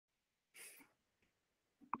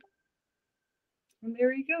And there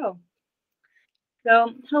we go.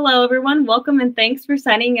 So, hello everyone. Welcome and thanks for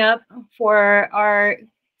signing up for our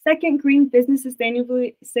second Green Business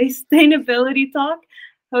Sustainability Talk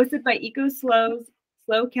hosted by EcoSLO's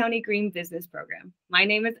SLO County Green Business Program. My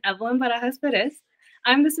name is Evelyn Barajas Perez.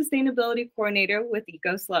 I'm the Sustainability Coordinator with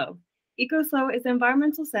EcoSLO. EcoSLO is the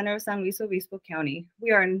environmental center of San Luis Obispo County.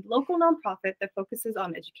 We are a local nonprofit that focuses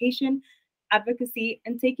on education, advocacy,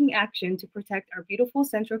 and taking action to protect our beautiful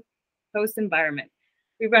Central Coast environment.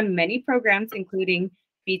 We run many programs, including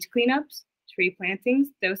beach cleanups, tree plantings,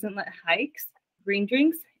 docent-led hikes, green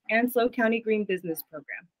drinks, and SLO County Green Business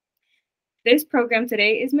Program. This program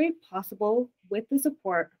today is made possible with the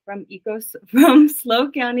support from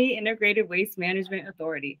SLO County Integrated Waste Management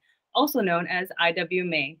Authority, also known as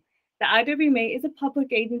IWMA. The IWMA is a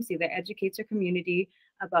public agency that educates our community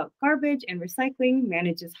about garbage and recycling,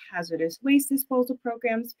 manages hazardous waste disposal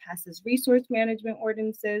programs, passes resource management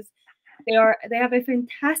ordinances. They have a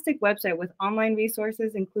fantastic website with online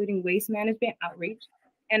resources, including waste management outreach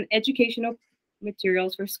and educational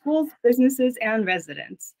materials for schools, businesses, and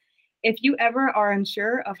residents. If you ever are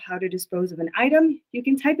unsure of how to dispose of an item, you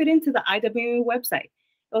can type it into the IWMA website.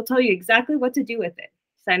 It'll tell you exactly what to do with it.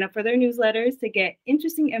 Sign up for their newsletters to get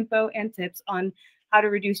interesting info and tips on how to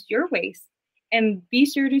reduce your waste. And be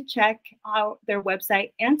sure to check out their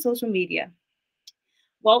website and social media.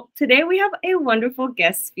 Well, today we have a wonderful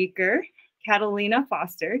guest speaker, Catalina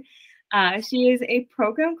Foster. She is a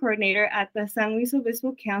program coordinator at the San Luis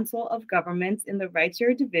Obispo Council of Governments in the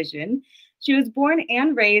Rideshare Division. She was born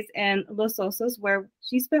and raised in Los Osos, where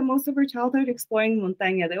she spent most of her childhood exploring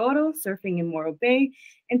Montaña de Oro, surfing in Morro Bay,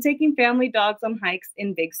 and taking family dogs on hikes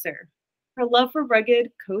in Big Sur. Her love for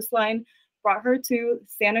rugged coastline brought her to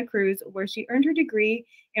Santa Cruz, where she earned her degree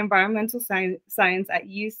in environmental science at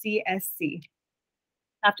UCSC.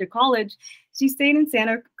 After college, she stayed in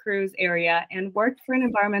Santa Cruz area and worked for an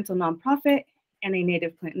environmental nonprofit and a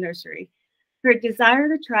native plant nursery. Her desire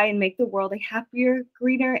to try and make the world a happier,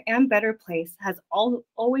 greener, and better place has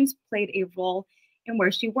always played a role in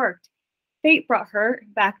where she worked. Fate brought her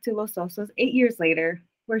back to Los Osos 8 years later,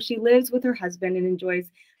 where she lives with her husband and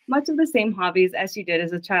enjoys much of the same hobbies as she did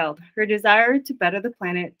as a child. Her desire to better the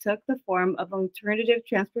planet took the form of alternative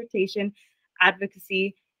transportation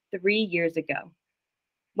advocacy 3 years ago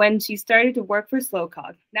when she started to work for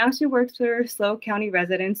SLOCOG. Now she works for SLO County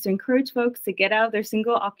residents to encourage folks to get out of their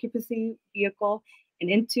single occupancy vehicle and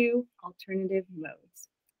into alternative modes.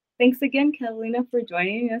 Thanks again, Catalina, for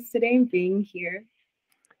joining us today and being here.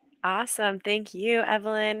 Awesome. Thank you,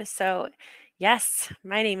 Evelyn. So, yes,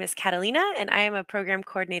 my name is Catalina, and I am a program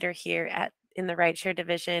coordinator here in the Rideshare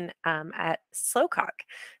division at SLOCOG.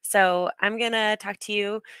 So, I'm going to talk to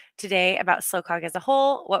you today about SLOCOG as a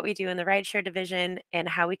whole, what we do in the Rideshare division, and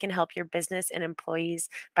how we can help your business and employees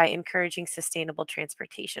by encouraging sustainable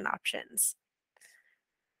transportation options.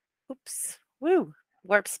 Oops. Woo.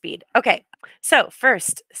 Warp speed. Okay, so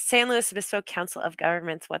first, San Luis Obispo Council of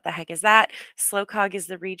Governments. What the heck is that? SLOCOG is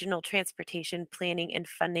the regional transportation planning and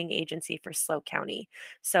funding agency for SLO County.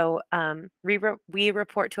 So we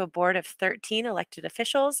report to a board of 13 elected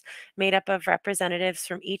officials made up of representatives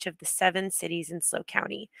from each of the 7 cities in SLO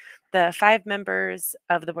County, the 5 members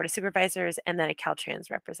of the board of supervisors, and then a Caltrans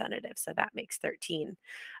representative. So that makes 13.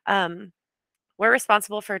 We're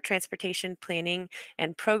responsible for transportation planning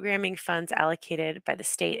and programming funds allocated by the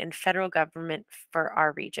state and federal government for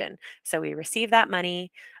our region. So we receive that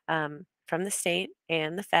money from the state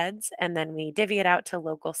and the feds, and then we divvy it out to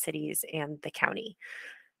local cities and the county.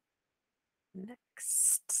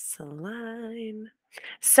 Next slide.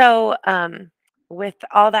 So with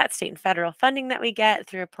all that state and federal funding that we get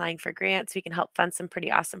through applying for grants, we can help fund some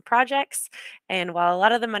pretty awesome projects. And while a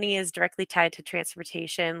lot of the money is directly tied to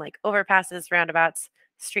transportation, like overpasses, roundabouts,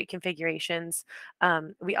 street configurations,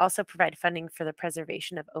 we also provide funding for the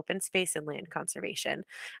preservation of open space and land conservation.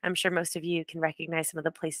 I'm sure most of you can recognize some of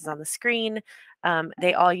the places on the screen.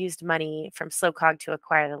 They all used money from SLOCOG to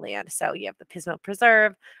acquire the land. So you have the Pismo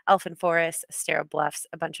Preserve, Elfin Forest, Estero Bluffs,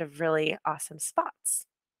 a bunch of really awesome spots.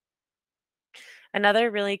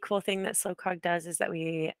 Another really cool thing that SLOCOG does is that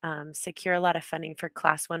we secure a lot of funding for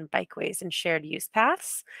Class 1 bikeways and shared use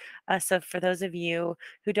paths. So for those of you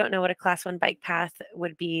who don't know what a Class 1 bike path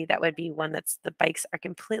would be, that would be one that's the bikes are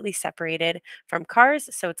completely separated from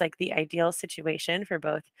cars. So it's like the ideal situation for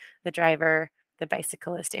both the driver, the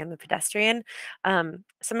bicyclist, and the pedestrian. Some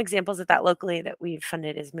examples of that locally that we've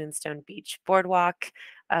funded is Moonstone Beach Boardwalk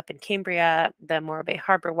up in Cambria, the Morro Bay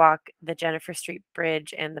Harbor Walk, the Jennifer Street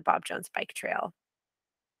Bridge, and the Bob Jones Bike Trail.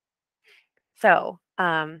 So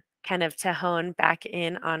kind of to hone back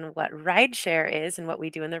in on what Rideshare is and what we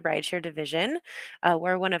do in the Rideshare division.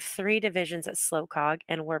 We're one of 3 divisions at SLOCOG,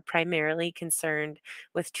 and we're primarily concerned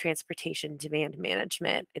with transportation demand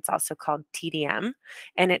management. It's also called TDM,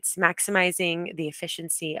 and it's maximizing the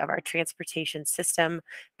efficiency of our transportation system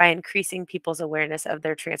by increasing people's awareness of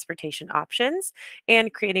their transportation options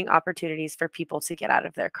and creating opportunities for people to get out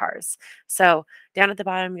of their cars. So, down at the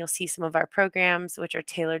bottom, you'll see some of our programs, which are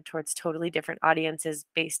tailored towards totally different audiences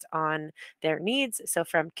based on their needs. So,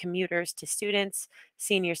 from commuters to students,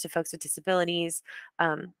 seniors to folks with disabilities,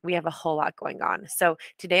 we have a whole lot going on. So,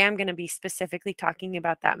 today I'm going to be specifically talking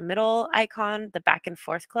about that middle icon, the Back and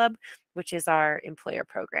Forth Club, which is our employer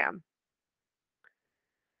program.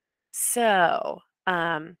 So,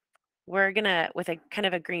 we're gonna, with a kind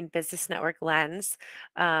of a green business network lens,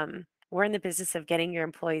 we're in the business of getting your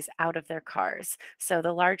employees out of their cars. So,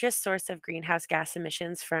 the largest source of greenhouse gas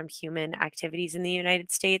emissions from human activities in the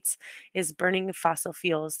United States is burning fossil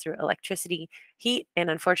fuels through electricity, heat, and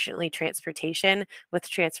unfortunately, transportation, with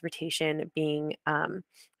transportation being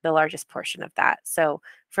the largest portion of that. So,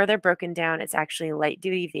 further broken down, it's actually light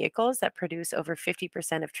duty vehicles that produce over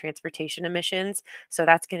 50% of transportation emissions, so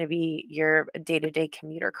that's going to be your day-to-day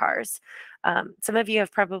commuter cars. Some of you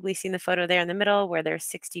have probably seen the photo there in the middle where there's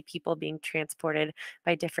 60 people being transported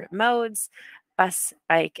by different modes, bus,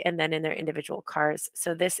 bike, and then in their individual cars.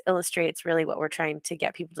 So this illustrates really what we're trying to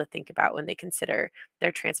get people to think about when they consider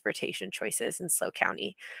their transportation choices in SLO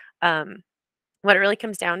County. What it really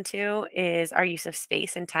comes down to is our use of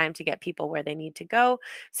space and time to get people where they need to go.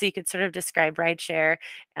 So you could sort of describe rideshare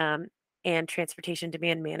um, and transportation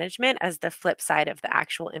demand management as the flip side of the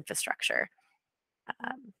actual infrastructure.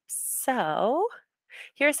 So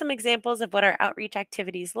here are some examples of what our outreach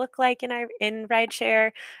activities look like in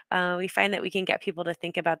rideshare. We find that we can get people to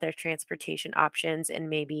think about their transportation options and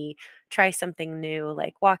maybe try something new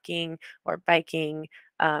like walking or biking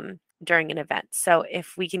during an event. So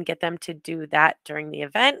if we can get them to do that during the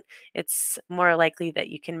event, it's more likely that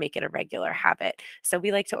you can make it a regular habit. So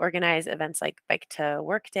we like to organize events like Bike to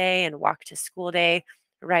Work Day and Walk to School Day,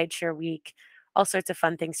 Rideshare Week, all sorts of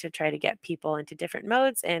fun things to try to get people into different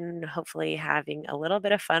modes and hopefully having a little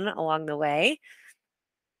bit of fun along the way.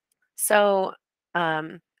 So,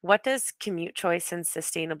 what does commute choice and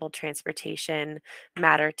sustainable transportation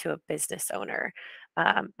matter to a business owner?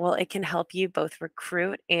 Well, it can help you both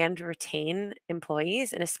recruit and retain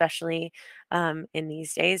employees, and especially in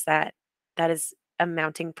these days, that is a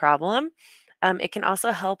mounting problem. It can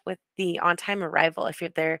also help with the on-time arrival. If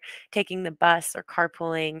they're taking the bus or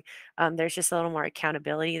carpooling, there's just a little more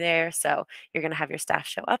accountability there. So you're going to have your staff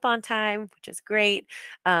show up on time, which is great.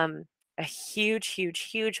 A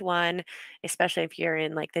huge one, especially if you're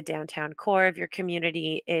in like the downtown core of your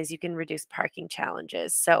community, is you can reduce parking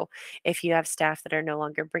challenges. So if you have staff that are no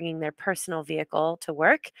longer bringing their personal vehicle to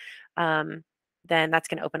work, then that's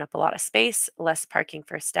going to open up a lot of space. Less parking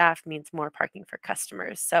for staff means more parking for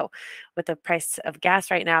customers. So with the price of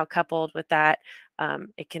gas right now, coupled with that,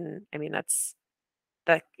 it can, I mean, there's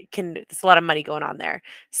a lot of money going on there.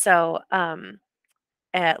 So,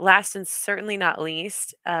 last and certainly not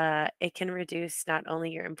least, it can reduce not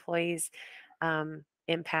only your employees'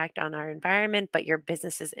 impact on our environment, but your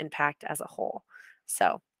business's impact as a whole.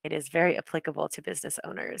 So it is very applicable to business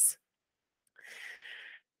owners.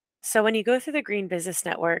 So when you go through the Green Business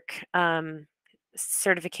Network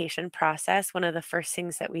certification process, one of the first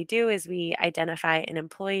things that we do is we identify an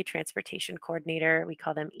employee transportation coordinator. We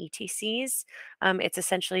call them ETCs. It's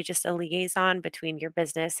essentially just a liaison between your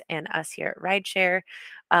business and us here at Rideshare.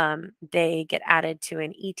 They get added to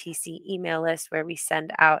an ETC email list where we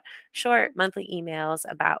send out short monthly emails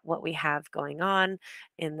about what we have going on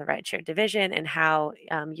in the Rideshare division and how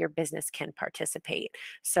your business can participate.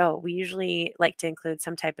 So we usually like to include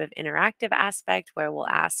some type of interactive aspect where we'll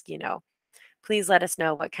ask, please let us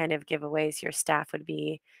know what kind of giveaways your staff would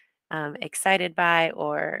be excited by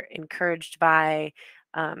or encouraged by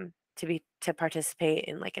to participate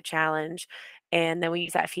in like a challenge. And then we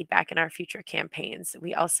use that feedback in our future campaigns.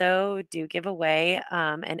 We also do give away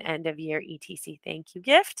an end of year ETC thank you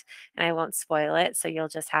gift, and I won't spoil it. So you'll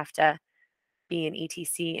just have to be an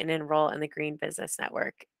ETC and enroll in the Green Business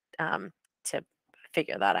Network to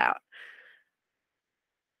figure that out.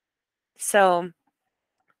 So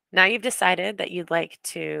now you've decided that you'd like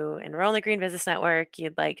to enroll in the Green Business Network,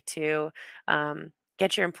 you'd like to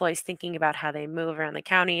get your employees thinking about how they move around the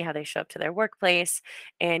county, how they show up to their workplace,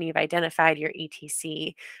 and you've identified your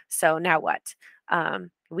ETC. So now what?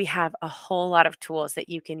 We have a whole lot of tools that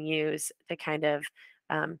you can use to kind of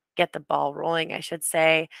get the ball rolling, I should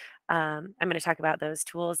say. I'm going to talk about those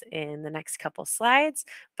tools in the next couple slides,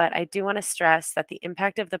 but I do want to stress that the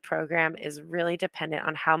impact of the program is really dependent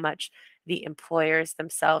on how much the employers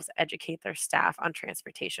themselves educate their staff on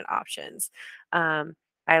transportation options.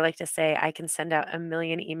 I like to say I can send out a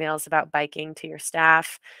million emails about biking to your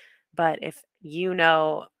staff, but if you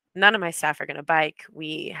know none of my staff are going to bike,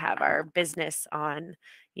 we have our business on,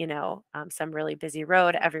 some really busy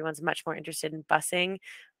road. Everyone's much more interested in busing.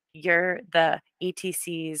 You're the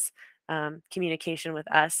ETC's communication with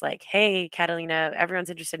us, like, hey, Catalina, everyone's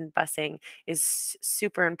interested in busing, is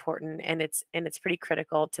super important, and it's pretty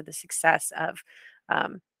critical to the success of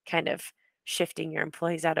kind of shifting your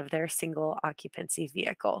employees out of their single occupancy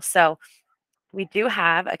vehicle. So we do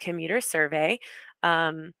have a commuter survey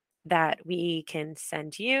um, that we can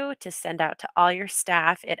send you to send out to all your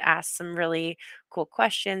staff. It asks some really cool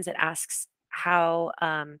questions. It asks how,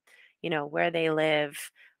 where they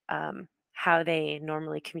live, how they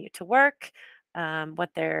normally commute to work, what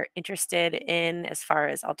they're interested in as far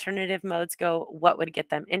as alternative modes go, what would get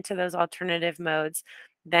them into those alternative modes.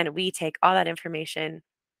 Then we take all that information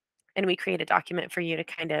and we create a document for you to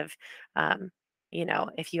kind of,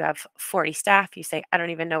 if you have 40 staff, you say, I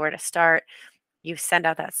don't even know where to start. You send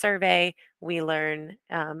out that survey. We learn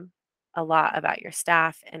a lot about your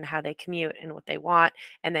staff and how they commute and what they want.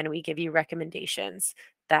 And then we give you recommendations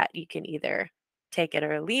that you can either take it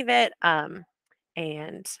or leave it.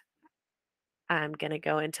 And I'm going to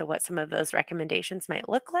go into what some of those recommendations might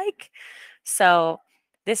look like. So,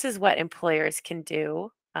 this is what employers can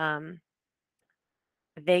do.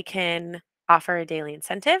 They can offer a daily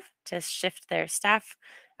incentive to shift their staff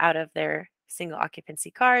out of their single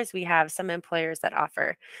occupancy cars. We have some employers that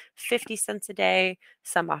offer 50 cents a day,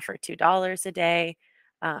 some offer $2 a day.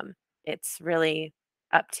 It's really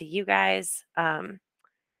up to you guys.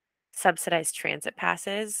 Subsidized transit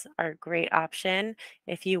passes are a great option.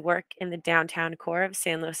 If you work in the downtown core of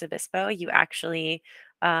San Luis Obispo, you actually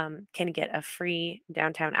can get a free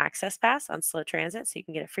downtown access pass on slow transit. So you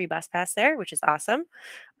can get a free bus pass there, which is awesome.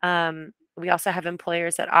 We also have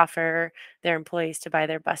employers that offer their employees to buy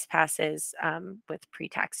their bus passes with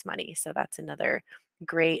pre-tax money. So that's another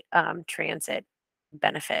great transit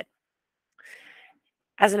benefit.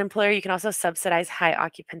 As an employer, you can also subsidize high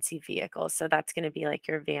occupancy vehicles. So that's going to be like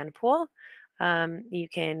your van pool. You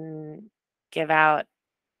can give out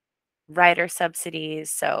rider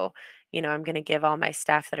subsidies. So, I'm going to give all my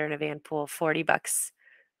staff that are in a van pool $40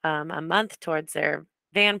 a month towards their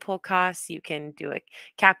van pool costs. You can do a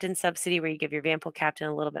captain subsidy where you give your van pool captain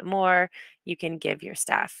a little bit more. You can give your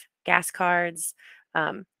staff gas cards.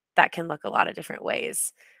 That can look a lot of different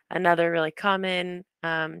ways. Another really common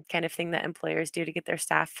kind of thing that employers do to get their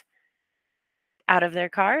staff out of their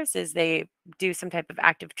cars is they do some type of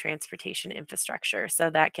active transportation infrastructure. So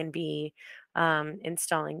that can be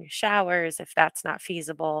installing showers if that's not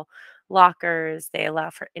feasible, lockers. They allow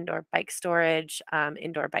for indoor bike storage.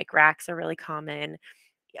 Indoor bike racks are really common.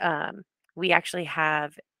 um, we actually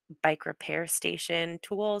have bike repair station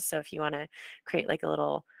tools. So if you want to create like a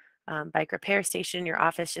little bike repair station in your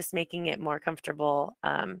office, just making it more comfortable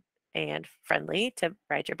and friendly to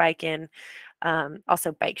ride your bike in.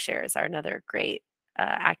 Also, bike shares are another great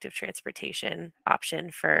active transportation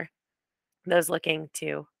option for those looking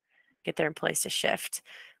to get their employees to shift.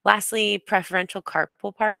 Lastly, preferential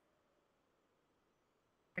carpool parking.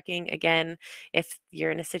 Again, if you're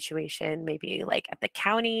in a situation maybe like at the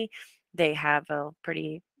county, they have a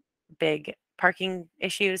pretty big parking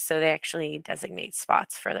issues, so they actually designate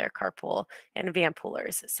spots for their carpool and van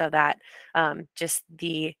poolers, so that just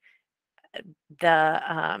the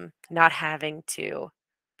not having to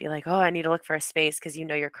be like, oh, I need to look for a space because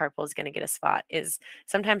your carpool is going to get a spot is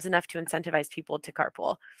sometimes enough to incentivize people to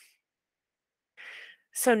carpool.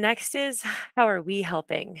 So next is how are we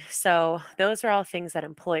helping? So those are all things that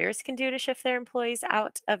employers can do to shift their employees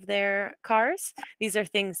out of their cars. These are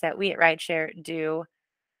things that we at Rideshare do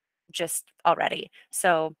just already.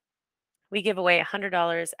 So we give away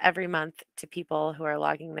 $100 every month to people who are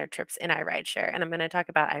logging their trips in iRideshare. And I'm going to talk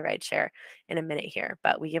about iRideshare in a minute here,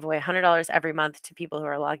 but we give away $100 every month to people who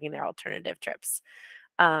are logging their alternative trips.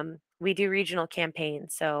 We do regional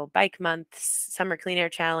campaigns, so Bike Month, Summer Clean Air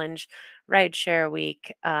Challenge, Rideshare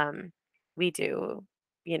Week. We do,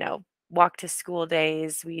 walk to school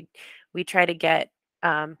days. We try to get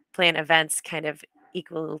plan events kind of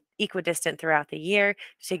equidistant throughout the year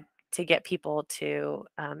to get people to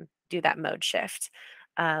do that mode shift.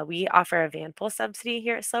 We offer a van pool subsidy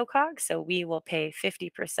here at SLOCOG, so we will pay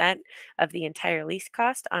 50% of the entire lease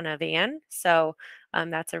cost on a van. So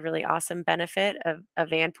that's a really awesome benefit of a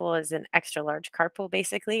van pool is an extra large carpool.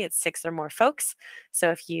 Basically, it's 6 or more folks.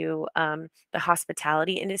 So if you, the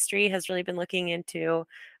hospitality industry has really been looking into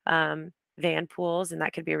van pools, and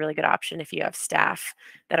that could be a really good option if you have staff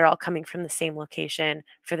that are all coming from the same location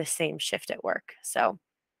for the same shift at work. So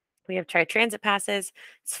we have transit passes,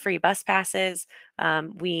 it's free bus passes.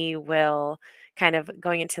 We will kind of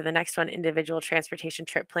going into the next one, individual transportation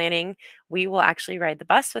trip planning. We will actually ride the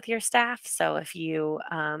bus with your staff. So if you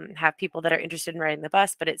have people that are interested in riding the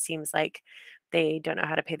bus, but it seems like they don't know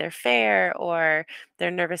how to pay their fare or they're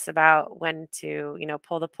nervous about when to,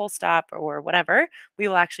 pull the pull stop or whatever, we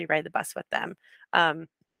will actually ride the bus with them.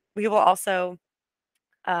 We will also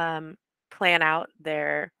um, plan out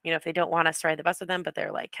their, if they don't want us to ride the bus with them, but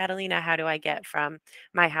they're like, Catalina, how do I get from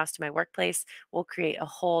my house to my workplace? We'll create a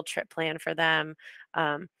whole trip plan for them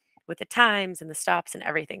with the times and the stops and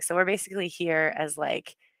everything. So we're basically here as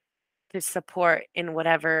like to support in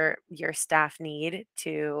whatever your staff need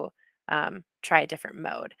to try a different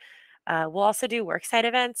mode. We'll also do worksite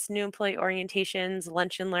events, new employee orientations,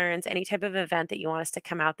 lunch and learns, any type of event that you want us to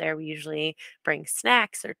come out there. We usually bring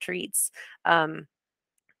snacks or treats.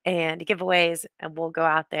 And giveaways, and we'll go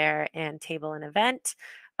out there and table an event.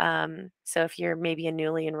 So if you're maybe a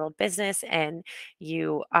newly enrolled business and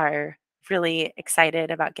you are really excited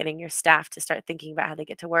about getting your staff to start thinking about how they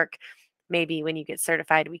get to work, maybe when you get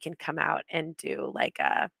certified, we can come out and do like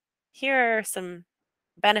here are some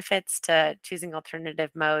benefits to choosing alternative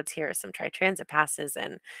modes. Here are some transit passes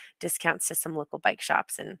and discounts to some local bike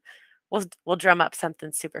shops, and we'll drum up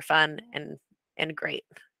something super fun and great.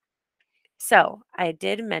 So I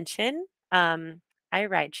did mention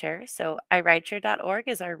iRideshare. So iRideshare.org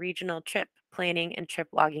is our regional trip planning and trip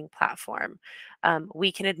logging platform.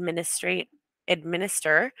 We can administer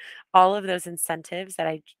all of those incentives that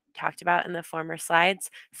I talked about in the former slides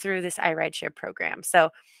through this iRideshare program. So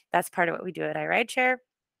that's part of what we do at iRideshare.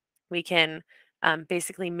 We can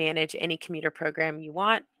basically manage any commuter program you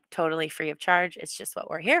want totally free of charge. It's just what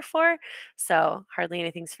we're here for. So hardly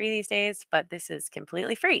anything's free these days, but this is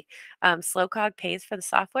completely free. SLOCOG pays for the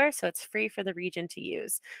software, so it's free for the region to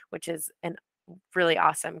use, which is really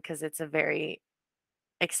awesome because it's a very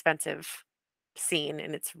expensive scene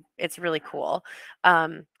and it's really cool.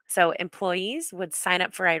 So employees would sign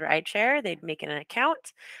up for iRideshare, they'd make an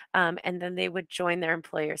account, and then they would join their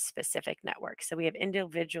employer's specific network. So we have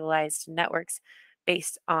individualized networks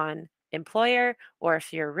based on employer, or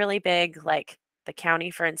if you're really big, like the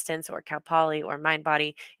county, for instance, or Cal Poly or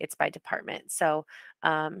MindBody, it's by department. So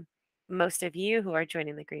most of you who are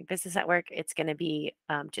joining the Green Business Network, it's going to be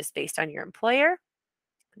just based on your employer.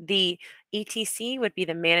 The ETC would be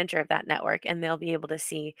the manager of that network, and they'll be able to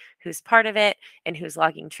see who's part of it and who's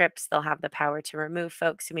logging trips. They'll have the power to remove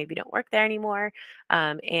folks who maybe don't work there anymore,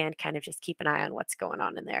 and kind of just keep an eye on what's going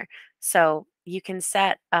on in there. So you can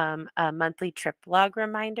set a monthly trip log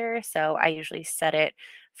reminder. So I usually set it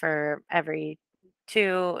for every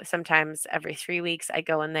 2, sometimes every 3 weeks. I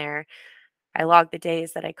go in there, I log the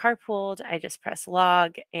days that I carpooled. I just press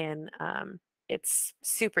log, and it's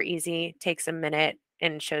super easy, takes a minute,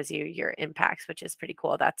 and shows you your impacts, which is pretty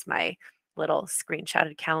cool. That's my little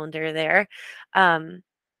screenshotted calendar there. Um,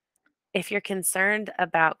 if you're concerned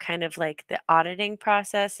about kind of like the auditing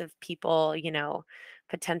process of people,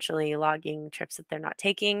 potentially logging trips that they're not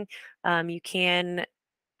taking, you can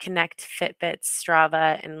connect Fitbit,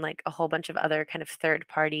 Strava, and like a whole bunch of other kind of third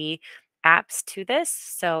party apps to this.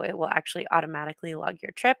 So it will actually automatically log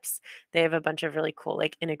your trips. They have a bunch of really cool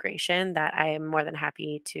like integration that I am more than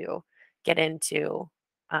happy to get into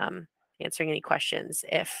answering any questions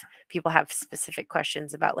if people have specific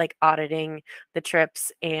questions about like auditing the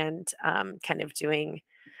trips and kind of doing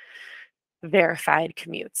verified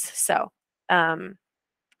commutes. So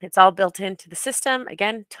it's all built into the system.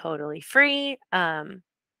 Again, totally free.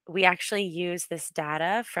 We actually use this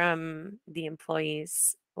data from the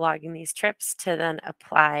employees logging these trips to then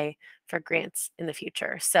apply for grants in the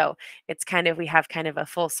future. So it's kind of, we have kind of a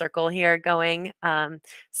full circle here going.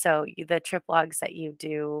 So the trip logs that you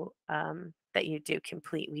do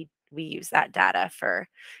complete, we use that data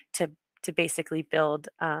to basically build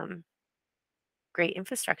great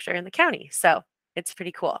infrastructure in the county. So it's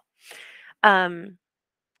pretty cool.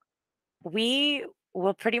 We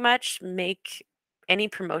will pretty much make any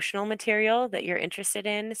promotional material that you're interested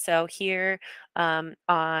in. So here on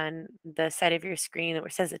the side of your screen where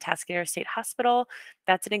it says Atascadero State Hospital,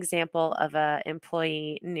 that's an example of a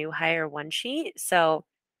employee new hire one sheet. So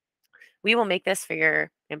we will make this for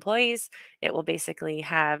your employees. It will basically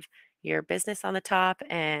have your business on the top,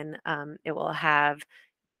 and it will have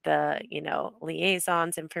the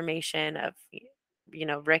liaisons information of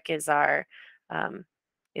Rick um,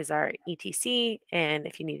 is our etc, and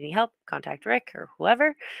if you need any help, contact Rick or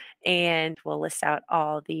whoever, and we'll list out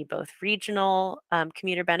all the both regional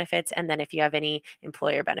commuter benefits, and then if you have any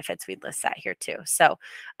employer benefits, we'd list that here too. So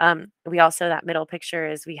we also, that middle picture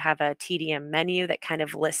is we have a TDM menu that kind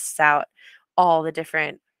of lists out all the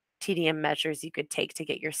different TDM measures you could take to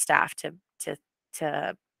get your staff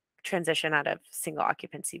to transition out of single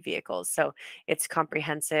occupancy vehicles. So it's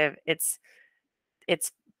comprehensive. It's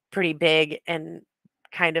pretty big and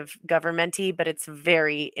kind of governmenty, but it's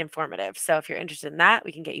very informative. So if you're interested in that,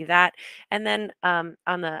 we can get you that. And then on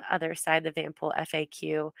the other side, the Vanpool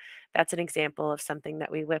FAQ, that's an example of something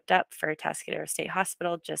that we whipped up for Tuscaloosa State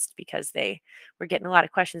Hospital just because they were getting a lot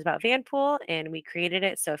of questions about Vanpool, and we created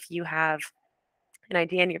it. So if you have an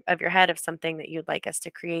idea of your head of something that you'd like us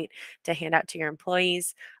to create to hand out to your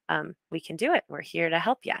employees, we can do it. We're here to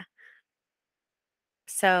help you.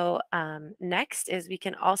 So next is we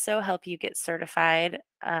can also help you get certified.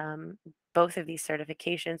 Both of these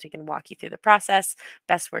certifications, we can walk you through the process.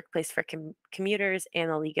 Best Workplace for Commuters and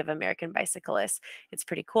the League of American Bicyclists. It's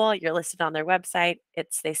pretty cool. You're listed on their website.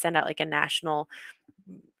 They send out like a national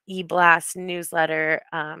e-blast newsletter.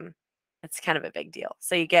 It's kind of a big deal.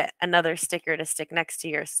 So you get another sticker to stick next to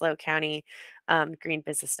your SLO County Green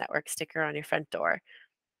Business Network sticker on your front door.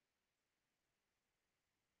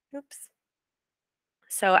 Oops.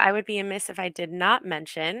 So I would be amiss if I did not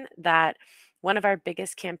mention that one of our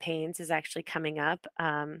biggest campaigns is actually coming up.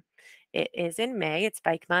 It is in May. It's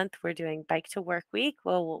Bike Month. We're doing Bike to Work Week,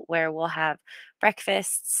 where we'll have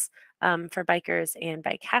breakfasts for bikers and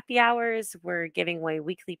bike happy hours. We're giving away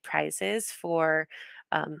weekly prizes for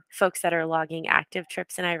folks that are logging active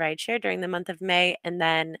trips in iRideshare during the month of May. And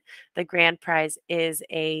then the grand prize is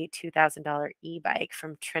a $2,000 e-bike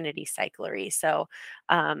from Trinity Cyclery. So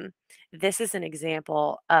this is an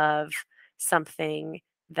example of something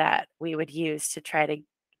that we would use to try to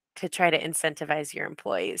incentivize your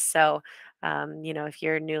employees. So, if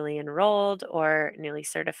you're newly enrolled or newly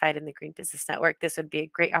certified in the Green Business Network, this would be a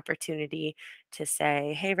great opportunity to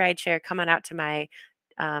say, "Hey, Rideshare, come on out to my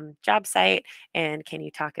job site, and can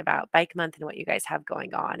you talk about Bike Month and what you guys have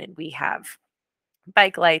going on?" And we have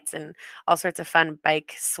bike lights and all sorts of fun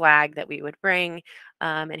bike swag that we would bring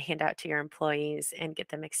and hand out to your employees and get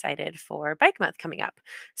them excited for Bike Month coming up.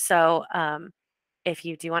 So, if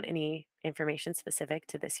you do want any information specific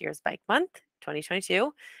to this year's Bike Month,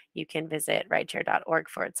 2022, you can visit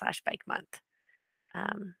rideshare.org/bike month.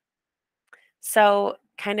 So,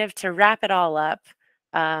 kind of to wrap it all up,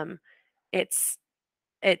 um, it's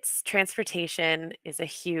transportation is a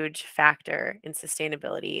huge factor in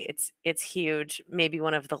sustainability. It's huge, maybe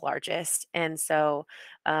one of the largest. And so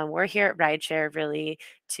we're here at Rideshare really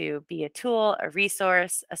to be a tool, a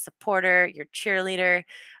resource, a supporter, your cheerleader,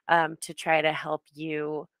 to try to help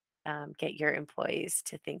you get your employees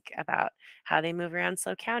to think about how they move around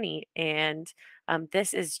SLO County. And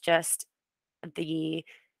this is just the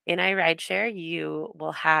in iRideshare, you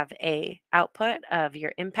will have a output of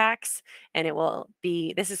your impacts, and it will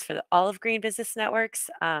be, this is for all of Green Business Networks,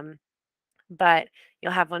 but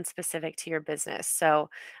you'll have one specific to your business. So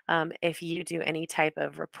if you do any type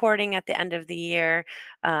of reporting at the end of the year,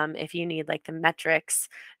 if you need like the metrics,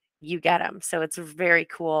 you get them. So it's very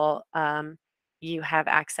cool. You have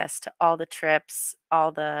access to all the trips,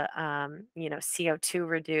 all the CO2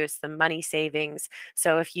 reduce, the money savings.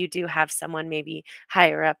 So if you do have someone maybe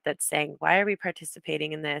higher up that's saying, "Why are we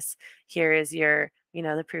participating in this?" Here is your,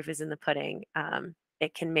 the proof is in the pudding.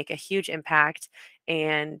 It can make a huge impact,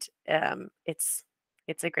 and it's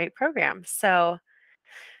a great program. So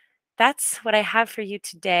that's what I have for you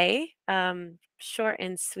today. Short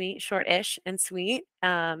and sweet, short-ish and sweet.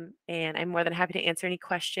 And I'm more than happy to answer any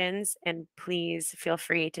questions. And please feel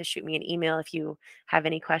free to shoot me an email if you have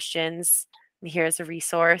any questions. And here's a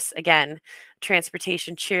resource. Again,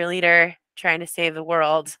 transportation cheerleader trying to save the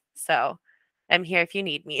world. So I'm here if you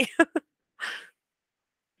need me.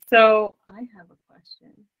 So I have a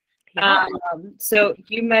question. Yeah. So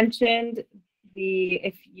you mentioned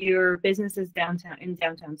if your business is downtown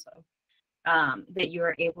SLO, that you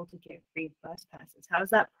are able to get free bus passes. How's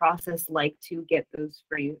that process like to get those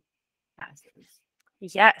free passes?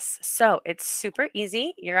 Yes. So it's super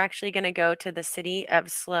easy. You're actually going to go to the City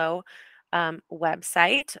of SLO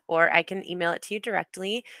website, or I can email it to you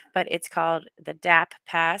directly, but it's called the DAP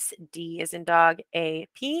Pass. D is in dog,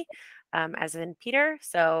 AP as in Peter.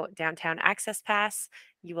 So Downtown Access Pass.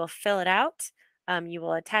 You will fill it out. You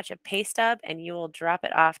will attach a pay stub and you will drop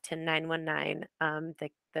it off to 919,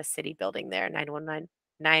 the city building there, 919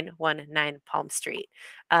 919 Palm Street.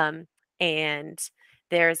 And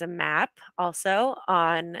there's a map also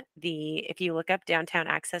on if you look up Downtown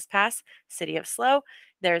Access Pass, City of SLO,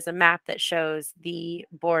 there's a map that shows the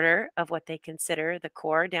border of what they consider the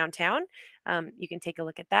core downtown. You can take a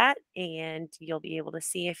look at that and you'll be able to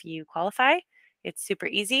see if you qualify. It's super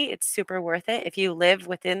easy. It's super worth it. If you live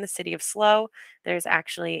within the city of SLO, there's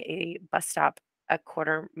actually a bus stop a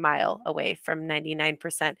quarter mile away from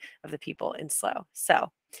 99% of the people in SLO.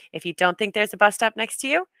 So if you don't think there's a bus stop next to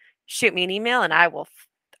you, shoot me an email and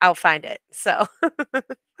I'll find it. So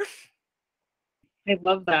I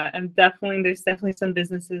love that. There's definitely some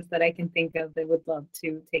businesses that I can think of that would love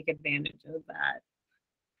to take advantage of that.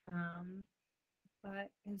 But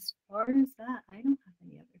as far as that, I don't have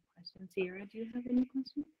any other questions. Sierra, do you have any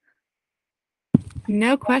questions?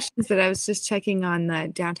 No questions, but I was just checking on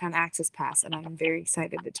the Downtown Access Pass, and I'm very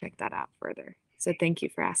excited to check that out further. So thank you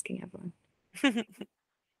for asking, Evelyn.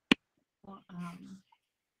 Well,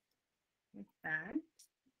 with that,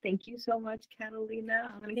 thank you so much,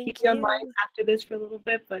 Catalina. I'm going to keep you online after this for a little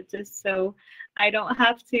bit, but just so I don't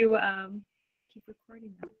have to keep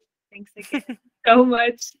recording now. Thanks again so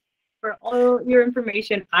much for all your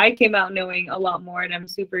information. I came out knowing a lot more, and I'm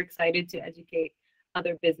super excited to educate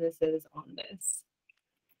other businesses on this.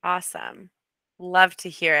 Awesome. Love to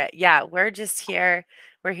hear it. Yeah, we're just here.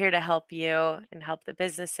 We're here to help you and help the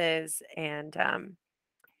businesses. And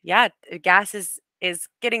yeah, gas is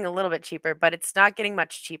getting a little bit cheaper, but it's not getting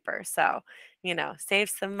much cheaper. So, save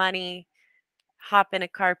some money, hop in a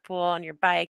carpool on your bike.